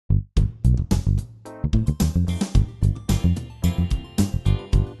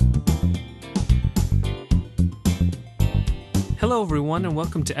Hello, everyone, and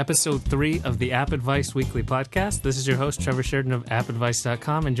welcome to episode 3 of the App Advice Weekly Podcast. This is your host, Trevor Sheridan of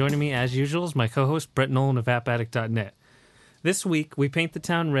AppAdvice.com, and joining me, as usual, is my co-host, Brett Nolan of AppAddict.net. This week, we paint the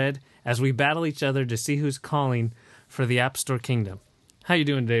town red as we battle each other to see who's calling for the App Store Kingdom. How you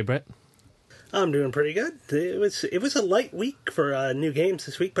doing today, Brett? I'm doing pretty good. It was a light week for new games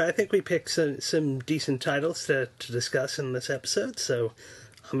this week, but I think we picked some decent titles to discuss in this episode, so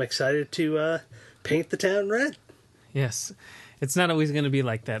I'm excited to paint the town red. Yes. It's not always going to be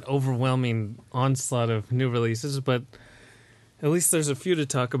like that overwhelming onslaught of new releases, but at least there's a few to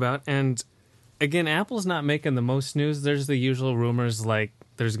talk about. And again, Apple's not making the most news. There's the usual rumors like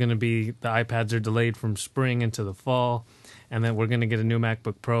there's going to be the iPads are delayed from spring into the fall, and that we're going to get a new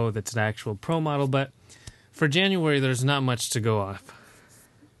MacBook Pro that's an actual Pro model. But for January, there's not much to go off.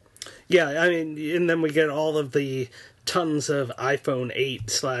 Yeah, I mean, and then we get all of the tons of iPhone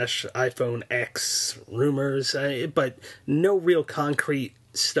 8/iPhone X rumors, but no real concrete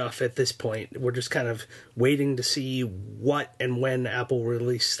stuff at this point. We're just kind of waiting to see what and when Apple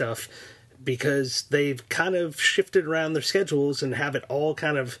release stuff, because they've kind of shifted around their schedules and have it all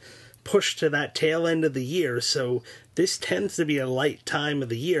kind of pushed to that tail end of the year. So this tends to be a light time of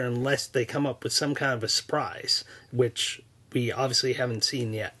the year unless they come up with some kind of a surprise, which we obviously haven't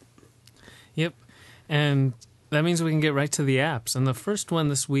seen yet. Yep, and that means we can get right to the apps. And the first one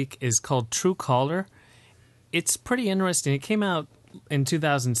this week is called Truecaller. It's pretty interesting. It came out in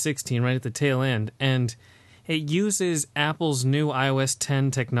 2016, right at the tail end, and it uses Apple's new iOS 10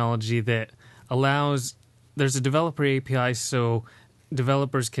 technology that allows, there's a developer API so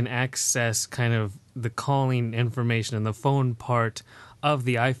developers can access kind of the calling information and the phone part of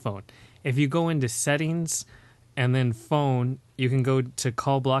the iPhone. If you go into settings and then phone, you can go to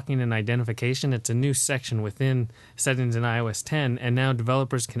call blocking and identification. It's a new section within settings in iOS 10, and now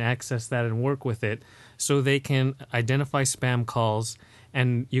developers can access that and work with it so they can identify spam calls,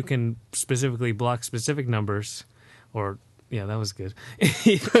 and you can specifically block specific numbers. Or, yeah, that was good.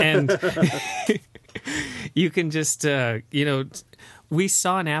 And you can just, we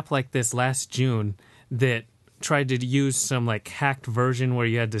saw an app like this last June that tried to use some like hacked version where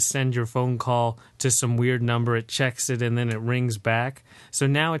you had to send your phone call to some weird number, it checks it, and then it rings back. So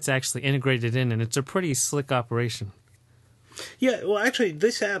now it's actually integrated in, and it's a pretty slick operation. Yeah, well, actually,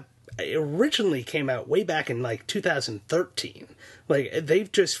 this app originally came out way back in like 2013. Like,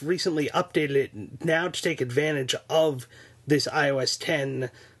 they've just recently updated it now to take advantage of this iOS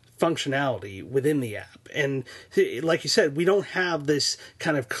 10 functionality within the app. And like you said, we don't have this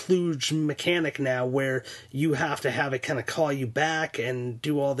kind of kludge mechanic now where you have to have it kind of call you back and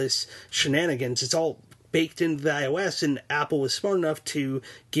do all this shenanigans. It's all baked into the iOS, and Apple was smart enough to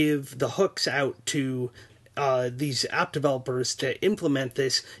give the hooks out to these app developers to implement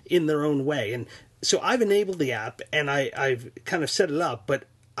this in their own way. And so I've enabled the app, and I've kind of set it up, but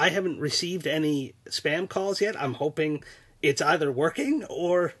I haven't received any spam calls yet. I'm hoping it's either working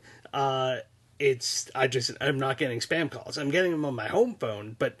or I'm not getting spam calls. I'm getting them on my home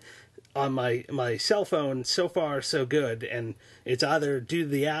phone, but on my cell phone, so far so good, and it's either due to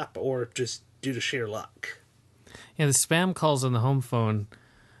the app or just due to sheer luck. Yeah, the spam calls on the home phone,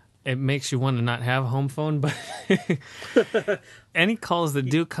 it makes you want to not have a home phone, but any calls that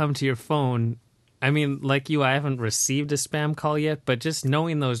do come to your phone, I mean, like you, I haven't received a spam call yet, but just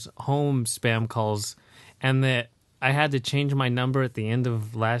knowing those home spam calls, and that I had to change my number at the end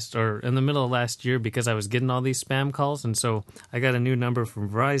of in the middle of last year because I was getting all these spam calls, and so I got a new number from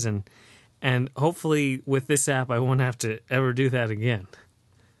Verizon, and hopefully with this app I won't have to ever do that again.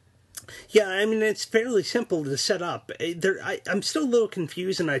 Yeah, I mean, it's fairly simple to set up. I'm still a little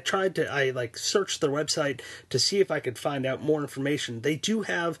confused, and I searched their website to see if I could find out more information. They do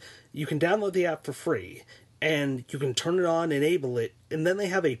have, you can download the app for free, and you can turn it on, enable it, and then they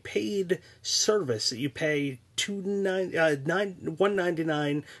have a paid service that you pay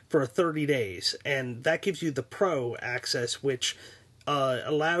 $199 for 30 days, and that gives you the Pro access, which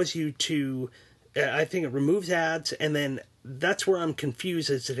allows you to, I think it removes ads, and then that's where I'm confused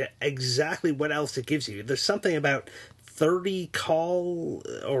as to exactly what else it gives you. There's something about 30 call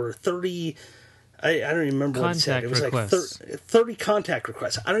or 30... I don't remember what it said. It was requests. Like 30 contact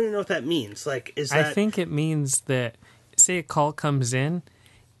requests. I don't even know what that means. Like, is that... I think it means that, say a call comes in,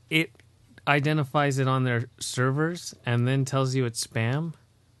 it identifies it on their servers and then tells you it's spam.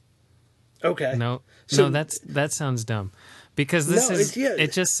 Okay. No, that sounds dumb. Because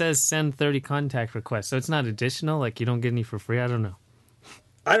it just says send 30 contact requests. So it's not additional, like you don't get any for free. I don't know.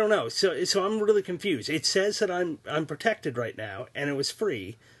 I don't know. So I'm really confused. It says that I'm protected right now, and it was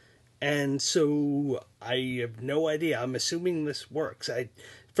free. And so I have no idea. I'm assuming this works.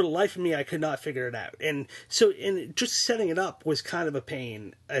 For the life of me, I could not figure it out. And so, just setting it up was kind of a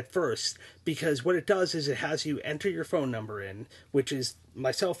pain at first, because what it does is it has you enter your phone number in, which is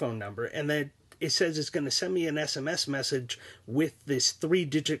my cell phone number, and then it says it's going to send me an SMS message with this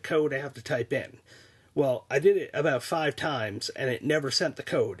 3-digit code I have to type in. Well, I did it about 5 times, and it never sent the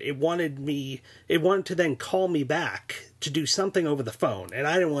code. It wanted to then call me back to do something over the phone, and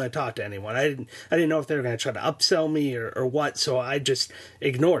I didn't want to talk to anyone. I didn't know if they were going to try to upsell me or what, so I just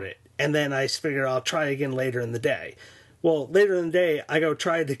ignored it. And then I figured I'll try again later in the day. Well, later in the day, I go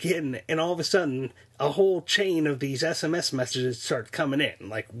try it again, and all of a sudden, a whole chain of these SMS messages start coming in.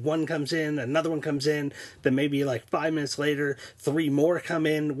 Like, one comes in, another one comes in, then maybe like 5 minutes later, 3 more come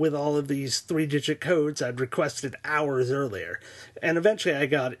in with all of these 3-digit codes I'd requested hours earlier. And eventually I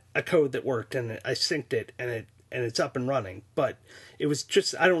got a code that worked, and I synced it, and it's up and running. But it was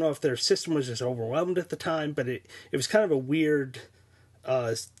just, I don't know if their system was just overwhelmed at the time, but it was kind of a weird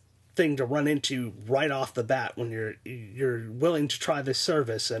thing to run into right off the bat when you're willing to try this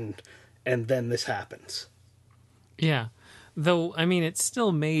service, and then this happens. Yeah. Though, I mean, it's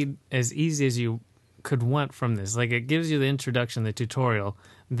still made as easy as you could want from this. Like, it gives you the introduction, the tutorial,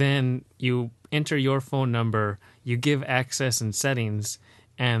 then you enter your phone number, you give access and settings,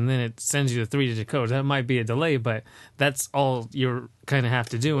 and then it sends you the 3-digit code. That might be a delay, but that's all you kind of have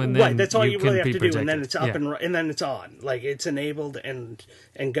to do, and then right, that's all you really have to protected. do, and then it's up and then it's on. Like, it's enabled and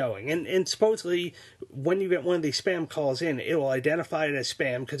going. And supposedly, when you get one of these spam calls in, it will identify it as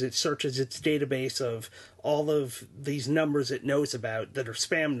spam because it searches its database of all of these numbers it knows about that are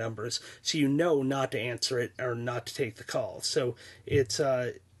spam numbers, so you know not to answer it or not to take the call. So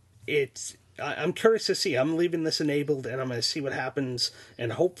I'm curious to see. I'm leaving this enabled, and I'm going to see what happens,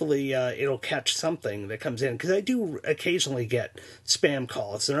 and hopefully it'll catch something that comes in, because I do occasionally get spam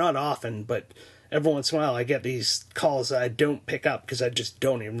calls. They're not often, but every once in a while I get these calls that I don't pick up because I just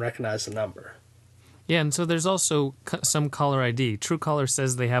don't even recognize the number. Yeah, and so there's also some caller ID. Truecaller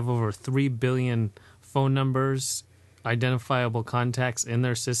says they have over 3 billion phone numbers, identifiable contacts in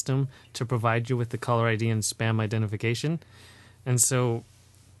their system to provide you with the caller ID and spam identification. And so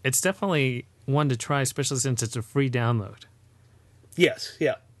it's definitely one to try, especially since it's a free download. Yes,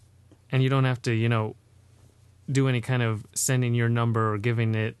 yeah. And you don't have to, do any kind of sending your number or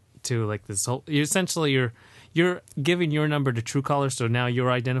giving it to like this whole... You're giving your number to Truecaller, so now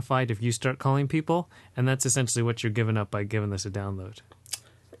you're identified if you start calling people, and that's essentially what you're giving up by giving this a download.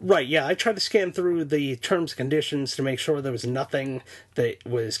 Right, yeah. I tried to scan through the terms and conditions to make sure there was nothing that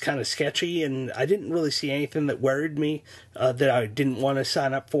was kind of sketchy, and I didn't really see anything that worried me that I didn't want to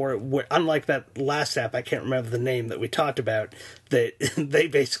sign up for. Unlike that last app, I can't remember the name that we talked about, that they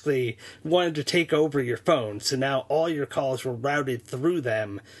basically wanted to take over your phone, so now all your calls were routed through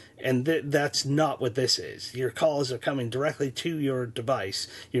them, and that's not what this is. Your calls are coming directly to your device.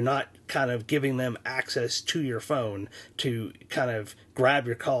 You're not kind of giving them access to your phone to kind of grab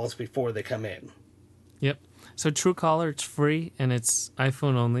your calls before they come in. Yep. So Truecaller, it's free, and it's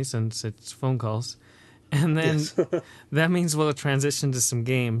iPhone only since it's phone calls. And then Yes. that means we'll transition to some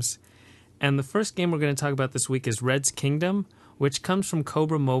games. And the first game we're going to talk about this week is Red's Kingdom, which comes from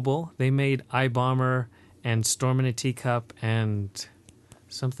Cobra Mobile. They made iBomber and Storm in a Teacup and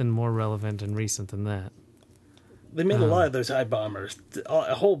something more relevant and recent than that. They made a lot of those iBombers,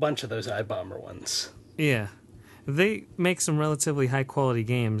 a whole bunch of those iBomber ones. Yeah. They make some relatively high-quality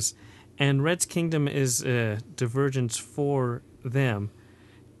games, and Red's Kingdom is a divergence for them,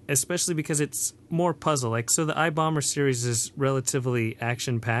 especially because it's more puzzle-like. So the iBomber series is relatively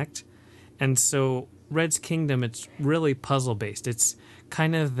action-packed, and so Red's Kingdom, it's really puzzle-based. It's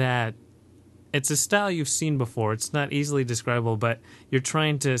kind of that... It's a style you've seen before. It's not easily describable, but you're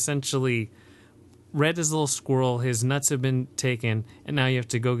trying to essentially... Red is a little squirrel. His nuts have been taken, and now you have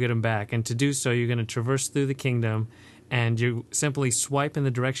to go get him back. And to do so, you're going to traverse through the kingdom, and you simply swipe in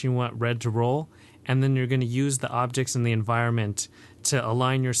the direction you want Red to roll, and then you're going to use the objects in the environment to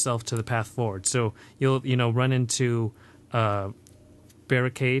align yourself to the path forward. So you'll, run into a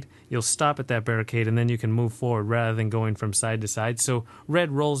barricade. You'll stop at that barricade, and then you can move forward rather than going from side to side. So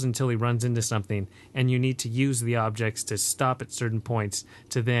Red rolls until he runs into something, and you need to use the objects to stop at certain points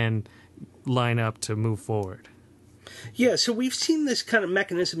to then line up to move forward. Yeah, so we've seen this kind of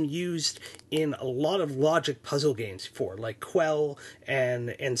mechanism used in a lot of logic puzzle games before, like Quell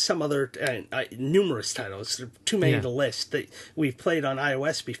and some other numerous titles, too many to list, that we've played on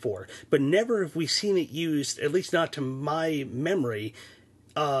iOS before. But never have we seen it used, at least not to my memory,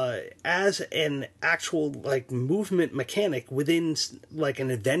 as an actual like movement mechanic within like an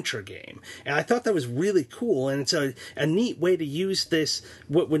adventure game, and I thought that was really cool. And it's a neat way to use this,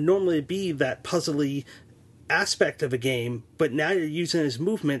 what would normally be that puzzly aspect of a game, but now you're using it as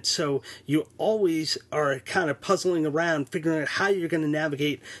movement, so you always are kind of puzzling around figuring out how you're going to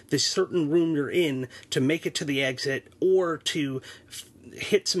navigate this certain room you're in to make it to the exit, or to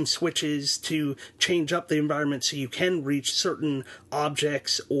hit some switches to change up the environment so you can reach certain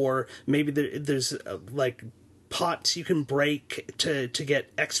objects, or maybe there's like pots you can break to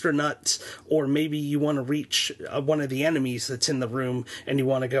get extra nuts, or maybe you want to reach one of the enemies that's in the room and you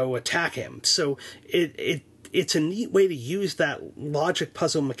want to go attack him. So it's a neat way to use that logic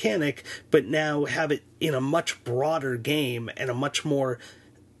puzzle mechanic, but now have it in a much broader game and a much more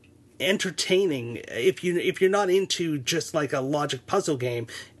entertaining. If you're not into just like a logic puzzle game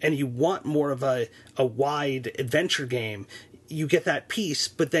and you want more of a wide adventure game, you get that piece,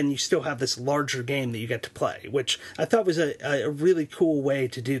 but then you still have this larger game that you get to play, which I thought was a really cool way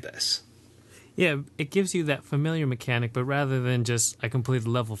to do this. Yeah, it gives you that familiar mechanic, but rather than just I completed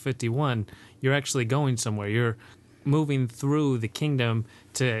level 51, you're actually going somewhere. You're moving through the kingdom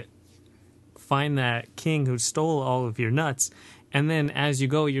to find that king who stole all of your nuts. And then as you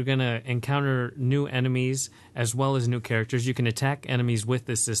go, you're going to encounter new enemies as well as new characters. You can attack enemies with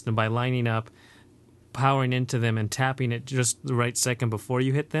this system by lining up, powering into them, and tapping it just the right second before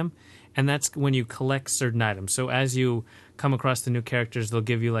you hit them. And that's when you collect certain items. So as you come across the new characters, they'll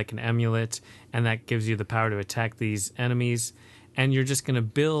give you like an amulet, and that gives you the power to attack these enemies. And you're just going to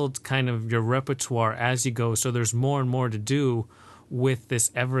build kind of your repertoire as you go. So there's more and more to do with this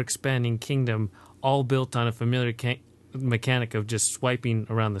ever-expanding kingdom, all built on a familiar mechanic of just swiping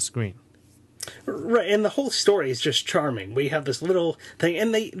around the screen. Right, and the whole story is just charming. We have this little thing,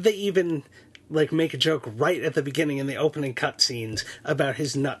 and they even like make a joke right at the beginning in the opening cutscenes about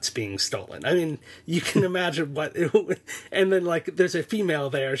his nuts being stolen. I mean, you can imagine what. And then like there's a female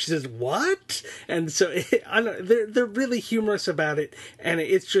there. She says what? And so they're really humorous about it, and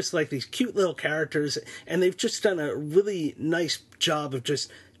it's just like these cute little characters, and they've just done a really nice job of just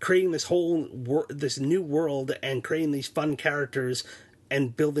creating this whole this new world and creating these fun characters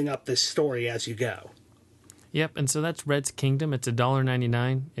and building up this story as you go. Yep, and so that's Red's Kingdom. It's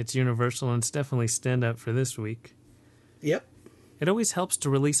 $1.99. It's universal, and it's definitely stand up for this week. Yep. It always helps to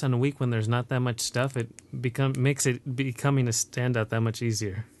release on a week when there's not that much stuff. It makes it becoming a standout that much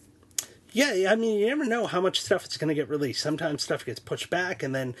easier. Yeah, I mean, you never know how much stuff is going to get released. Sometimes stuff gets pushed back,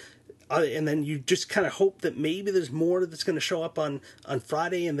 and then you just kind of hope that maybe there's more that's going to show up on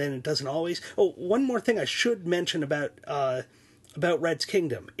Friday, and then it doesn't always. Oh, one more thing I should mention about Red's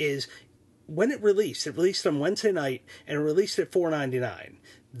Kingdom is when it released on Wednesday night, and it released at $4.99.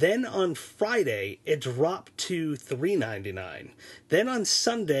 Then on Friday, it dropped to $3.99. Then on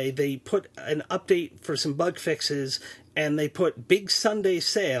Sunday, they put an update for some bug fixes, and they put Big Sunday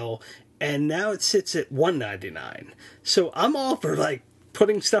Sale, and now it sits at $1.99. So I'm all for like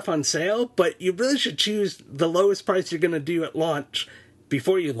putting stuff on sale, but you really should choose the lowest price you're going to do at launch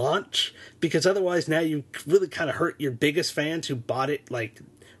before you launch, because otherwise now you really kind of hurt your biggest fans who bought it like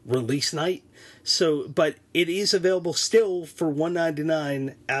release night. So, but it is available still for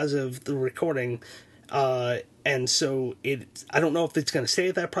 $1.99 as of the recording, and so I don't know if it's going to stay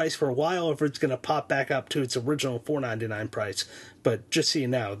at that price for a while, or if it's going to pop back up to its original $4.99 price. But just so you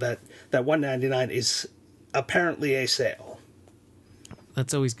know, that $1.99 is apparently a sale.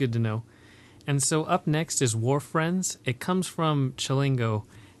 That's always good to know. And so up next is War Friends. It comes from Chillingo,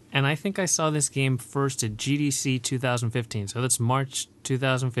 and I think I saw this game first at GDC 2015. So that's March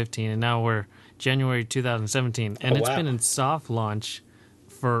 2015, and now we're January 2017. And it's been in soft launch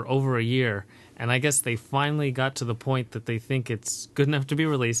for over a year. And I guess they finally got to the point that they think it's good enough to be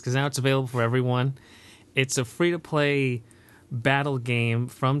released, because now it's available for everyone. It's a free-to-play battle game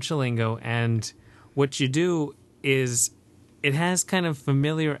from Chillingo, and what you do is it has kind of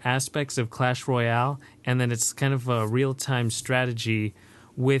familiar aspects of Clash Royale, and then it's kind of a real-time strategy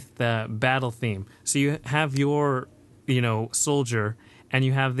with the battle theme. So you have your, soldier, and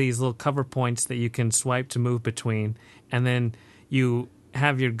you have these little cover points that you can swipe to move between, and then you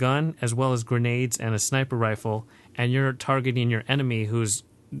have your gun as well as grenades and a sniper rifle, and you're targeting your enemy who's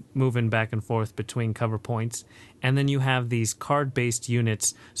moving back and forth between cover points. And then you have these card-based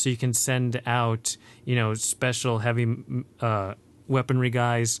units, so you can send out, special heavy weaponry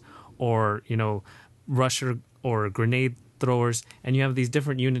guys, or, rusher or grenade throwers, and you have these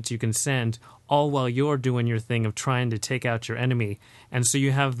different units you can send, all while you're doing your thing of trying to take out your enemy. And so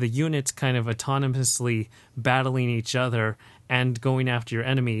you have the units kind of autonomously battling each other, and going after your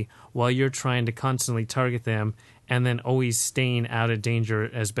enemy while you're trying to constantly target them and then always staying out of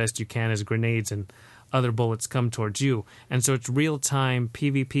danger as best you can as grenades and other bullets come towards you. And so it's real-time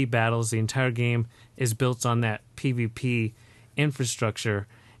PvP battles. The entire game is built on that PvP infrastructure,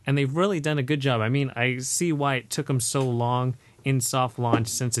 and they've really done a good job. I mean, I see why it took them so long in soft launch,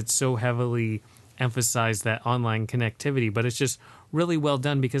 since it's so heavily emphasized that online connectivity, but it's just really well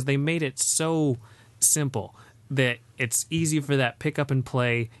done because they made it so simple that it's easy for that pick up and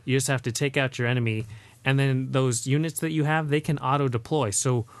play. You just have to take out your enemy, and then those units that you have, they can auto deploy.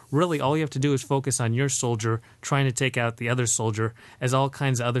 So really all you have to do is focus on your soldier trying to take out the other soldier, as all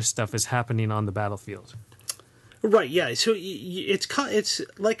kinds of other stuff is happening on the battlefield. Right, yeah. So it's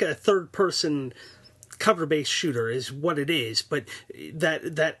like a third-person cover-based shooter is what it is, but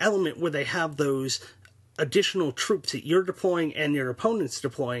that element where they have those additional troops that you're deploying and your opponent's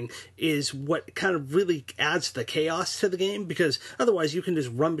deploying is what kind of really adds the chaos to the game, because otherwise you can just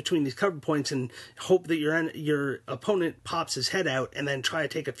run between these cover points and hope that your opponent pops his head out and then try to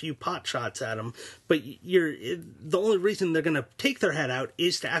take a few pot shots at him. But the only reason they're going to take their head out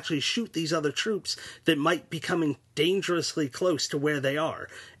is to actually shoot these other troops that might be coming dangerously close to where they are.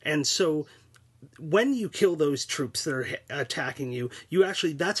 And so when you kill those troops that are attacking you,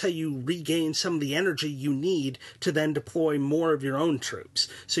 that's how you regain some of the energy you need to then deploy more of your own troops.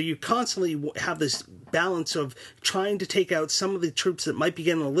 So you constantly have this balance of trying to take out some of the troops that might be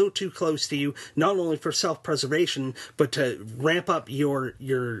getting a little too close to you, not only for self-preservation, but to ramp up your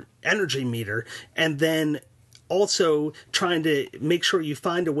energy meter, and then also trying to make sure you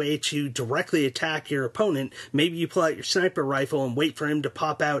find a way to directly attack your opponent. Maybe you pull out your sniper rifle and wait for him to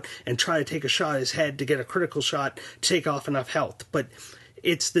pop out and try to take a shot at his head to get a critical shot to take off enough health. But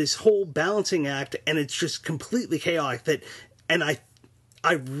it's this whole balancing act, and it's just completely chaotic. And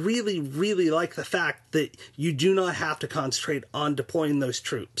I really, really like the fact that you do not have to concentrate on deploying those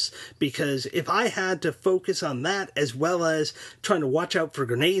troops. Because if I had to focus on that as well as trying to watch out for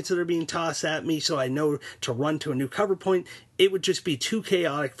grenades that are being tossed at me so I know to run to a new cover point, it would just be too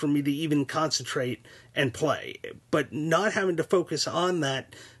chaotic for me to even concentrate and play. But not having to focus on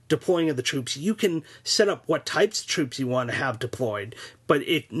that deploying of the troops, you can set up what types of troops you want to have deployed, but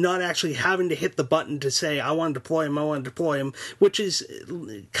it not actually having to hit the button to say, I want to deploy him, which is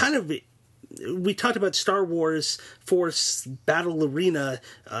kind of, we talked about Star Wars Force Battle Arena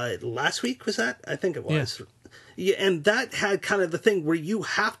last week, was that? I think it was. Yeah, and that had kind of the thing where you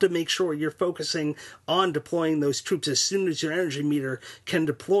have to make sure you're focusing on deploying those troops as soon as your energy meter can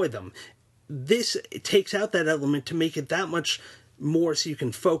deploy them. This takes out that element to make it that much more so you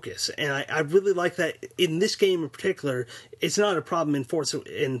can focus. And I really like that in this game in particular. It's not a problem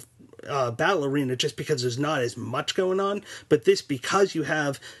in Battle Arena just because there's not as much going on, but this, because you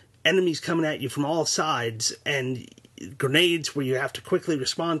have enemies coming at you from all sides and grenades where you have to quickly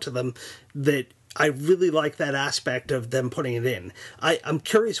respond to them, that I really like that aspect of them putting it in. I'm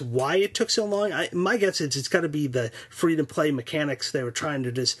curious why it took so long. My guess is it's got to be the free-to-play mechanics. They were trying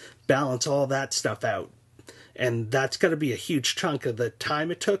to just balance all that stuff out. And that's got to be a huge chunk of the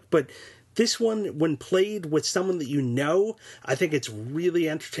time it took. But this one, when played with someone that you know, I think it's really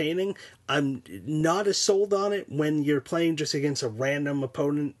entertaining. I'm not as sold on it when you're playing just against a random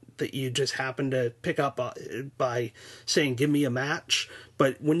opponent that you just happen to pick up by saying, give me a match.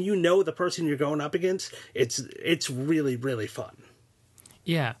 But when you know the person you're going up against, it's really, really fun.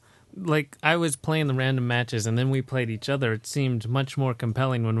 Yeah. Like, I was playing the random matches, and then we played each other. It seemed much more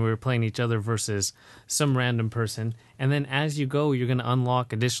compelling when we were playing each other versus some random person. And then as you go, you're going to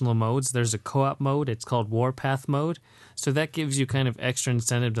unlock additional modes. There's a co-op mode. It's called Warpath mode. So that gives you kind of extra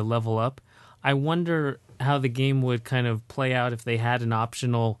incentive to level up. I wonder how the game would kind of play out if they had an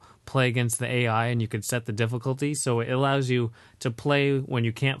optional play against the AI and you could set the difficulty. So it allows you to play when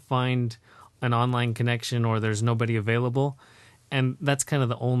you can't find an online connection or there's nobody available. And that's kind of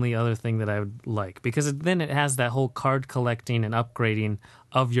the only other thing that I would like, because then it has that whole card collecting and upgrading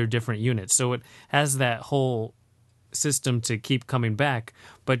of your different units. So it has that whole system to keep coming back,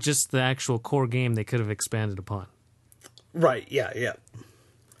 but just the actual core game they could have expanded upon. Right, yeah.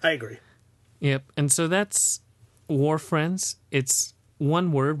 I agree. Yep, and so that's War Friends. It's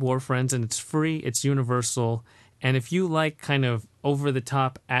one word, War Friends, and it's free, it's universal, and if you like kind of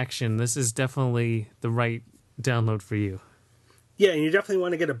over-the-top action, this is definitely the right download for you. Yeah, and you definitely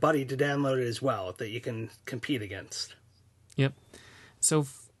want to get a buddy to download it as well that you can compete against. Yep. So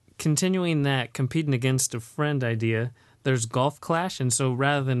continuing that competing against a friend idea, there's Golf Clash, and so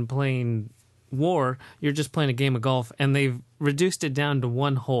rather than playing War, you're just playing a game of golf, and they've reduced it down to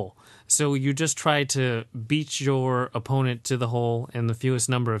one hole. So you just try to beat your opponent to the hole in the fewest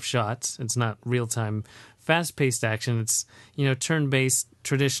number of shots. It's not real-time fast-paced action. It's, turn-based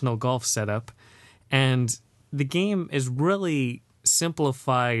traditional golf setup. And the game is really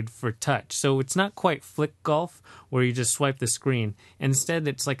simplified for touch. So it's not quite flick golf where you just swipe the screen. Instead,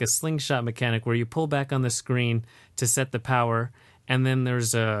 it's like a slingshot mechanic where you pull back on the screen to set the power, and then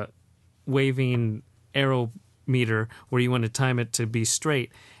there's a waving arrow meter where you want to time it to be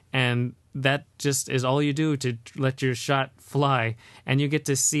straight. And that just is all you do to let your shot fly. And you get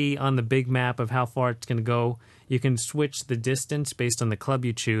to see on the big map of how far it's going to go. You can switch the distance based on the club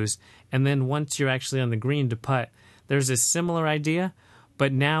you choose. And then once you're actually on the green to putt, there's a similar idea,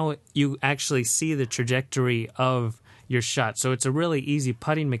 but now you actually see the trajectory of your shot. So it's a really easy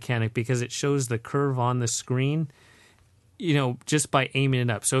putting mechanic because it shows the curve on the screen, just by aiming it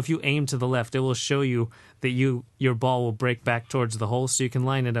up. So if you aim to the left, it will show you that your ball will break back towards the hole, so you can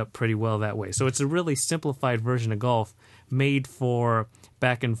line it up pretty well that way. So it's a really simplified version of golf made for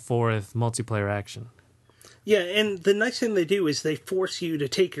back and forth multiplayer action. Yeah, and the nice thing they do is they force you to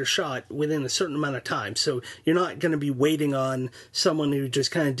take your shot within a certain amount of time. So you're not going to be waiting on someone who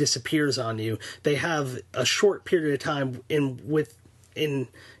just kind of disappears on you. They have a short period of time in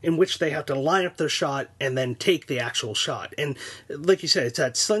which they have to line up their shot and then take the actual shot. And like you said, it's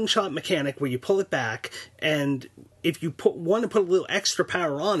that slingshot mechanic where you pull it back, and if you want to put a little extra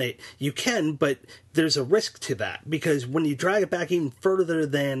power on it, you can, but there's a risk to that, because when you drag it back even further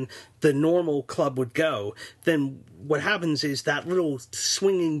than the normal club would go, then what happens is that little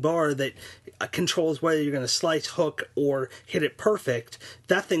swinging bar that controls whether you're going to slice, hook, or hit it perfect,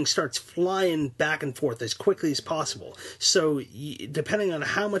 that thing starts flying back and forth as quickly as possible. So depending on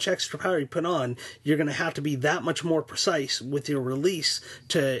how much extra power you put on, you're going to have to be that much more precise with your release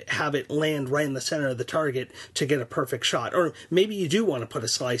to have it land right in the center of the target to get a perfect shot. Or maybe you do want to put a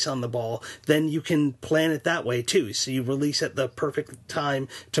slice on the ball, then you can plan it that way too. So you release at the perfect time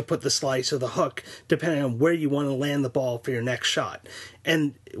to put the slice or the hook, depending on where you want to land the ball for your next shot.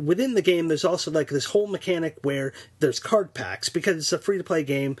 And within the game, there's also like this whole mechanic where there's card packs. Because it's a free-to-play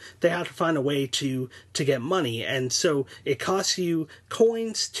game, they have to find a way to get money. And so it costs you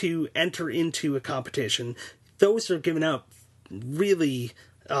coins to enter into a competition. Those are given out really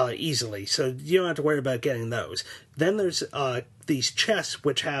easily, so you don't have to worry about getting those. Then there's these chests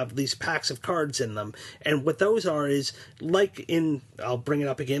which have these packs of cards in them, and what those are is like in, I'll bring it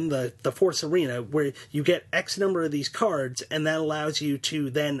up again, the Force Arena, where you get X number of these cards, and that allows you to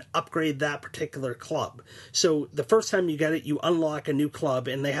then upgrade that particular club. So the first time you get it, you unlock a new club,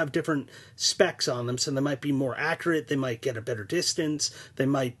 and they have different specs on them, so they might be more accurate, they might get a better distance, they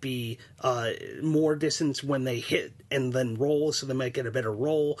might be more distance when they hit and then roll, so they might get a better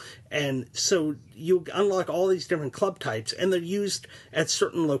roll. And so you unlock all these different club types, and they're used at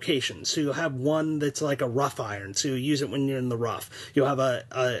certain locations. So you'll have one that's like a rough iron, so you use it when you're in the rough. You'll have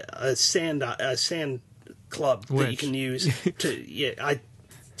a sand club that you can use to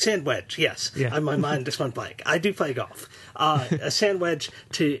sand wedge, yes. Yeah. My mind just went blank. I do play golf. A sand wedge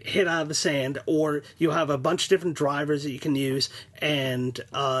to hit out of the sand, or you have a bunch of different drivers that you can use, and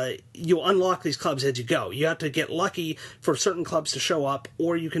you'll unlock these clubs as you go. You have to get lucky for certain clubs to show up,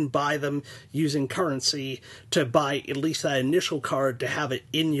 or you can buy them using currency to buy at least that initial card to have it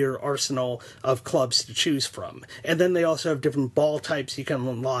in your arsenal of clubs to choose from. And then they also have different ball types you can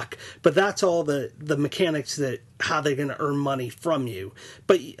unlock, but that's all the mechanics that how they're going to earn money from you.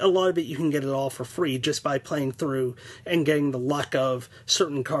 But a lot of it you can get it all for free just by playing through and getting the luck of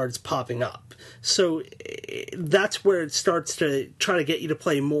certain cards popping up. So that's where it starts to try to get you to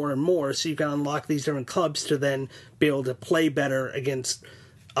play more and more, so you can unlock these different clubs to then be able to play better against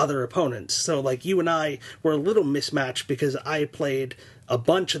other opponents. So like you and I were a little mismatched because I played a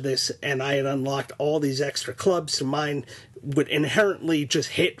bunch of this and I had unlocked all these extra clubs, so mine would inherently just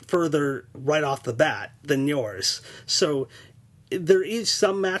hit further right off the bat than yours. So there is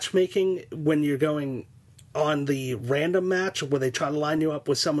some matchmaking when you're going on the random match where they try to line you up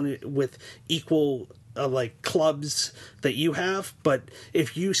with someone with equal like clubs that you have, but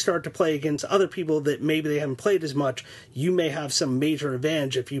if you start to play against other people that maybe they haven't played as much, you may have some major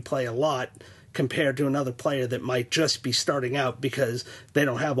advantage if you play a lot compared to another player that might just be starting out because they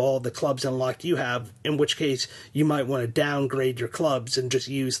don't have all the clubs unlocked you have, in which case you might want to downgrade your clubs and just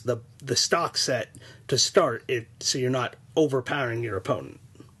use the stock set to start it so you're not overpowering your opponent.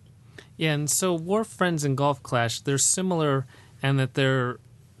 Yeah, and so War Friends and Golf Clash, they're similar in that they're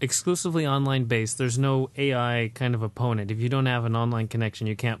exclusively online based. There's no AI kind of opponent. If you don't have an online connection,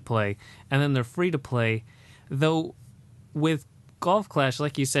 you can't play. And then they're free to play. Though with Golf Clash,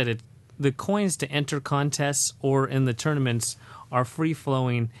 like you said, the coins to enter contests or in the tournaments are free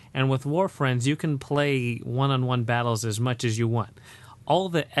flowing. And with War Friends, you can play one-on-one battles as much as you want. All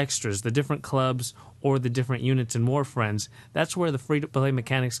the extras, the different clubs or the different units in War Friends, that's where the free-to-play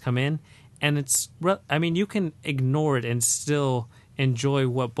mechanics come in. And you can ignore it and still enjoy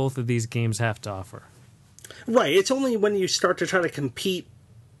what both of these games have to offer. Right. It's only when you start to try to compete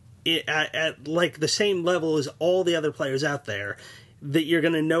at like the same level as all the other players out there that you're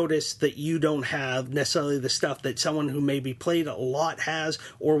going to notice that you don't have necessarily the stuff that someone who maybe played a lot has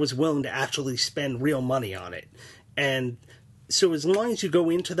or was willing to actually spend real money on it. And so as long as you go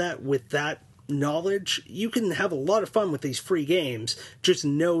into that with that knowledge, you can have a lot of fun with these free games. Just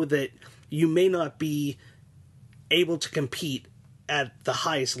know that you may not be able to compete at the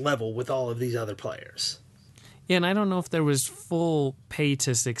highest level with all of these other players. Yeah, and I don't know if there was full pay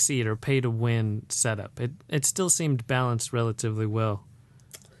to succeed or pay to win setup. It still seemed balanced relatively well.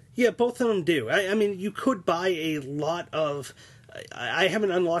 Yeah, both of them do. I mean, you could buy a lot of... I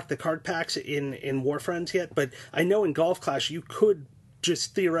haven't unlocked the card packs in War Friends yet, but I know in Golf Clash you could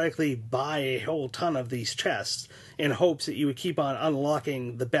just theoretically buy a whole ton of these chests in hopes that you would keep on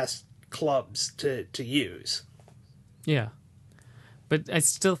unlocking the best clubs to use. Yeah. But I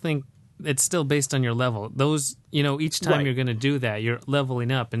still think it's still based on your level. Those, each time You're going to do that, you're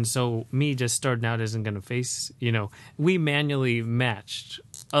leveling up. And so me just starting out isn't going to face, we manually matched.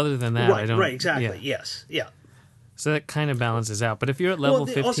 Other than that, I don't... Right, exactly, yes, yeah. So that kind of balances out. But if you're at level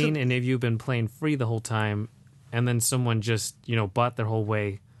 15 and if you've been playing free the whole time and then someone just, bought their whole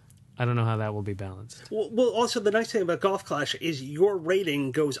way, I don't know how that will be balanced. Well, also the nice thing about Golf Clash is your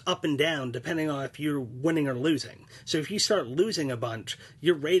rating goes up and down depending on if you're winning or losing. So if you start losing a bunch,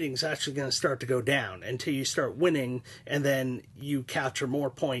 your rating's actually going to start to go down until you start winning, and then you capture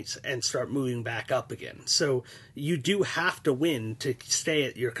more points and start moving back up again. So you do have to win to stay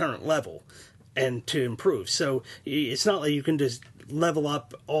at your current level and to improve. So it's not like you can just level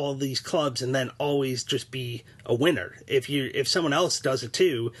up all these clubs and then always just be a winner. If someone else does it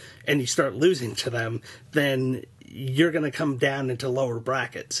too and you start losing to them, then you're going to come down into lower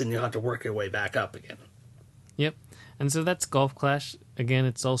brackets and you'll have to work your way back up again. Yep. And so that's Golf Clash. Again,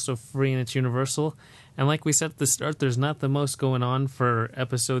 it's also free and it's universal. And like we said at the start, there's not the most going on for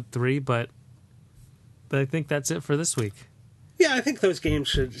episode 3, but I think that's it for this week. Yeah, I think those games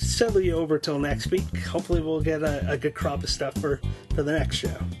should settle you over till next week. Hopefully we'll get a good crop of stuff for the next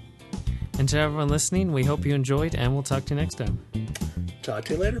show. And to everyone listening, we hope you enjoyed, and we'll talk to you next time. Talk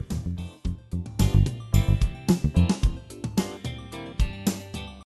to you later.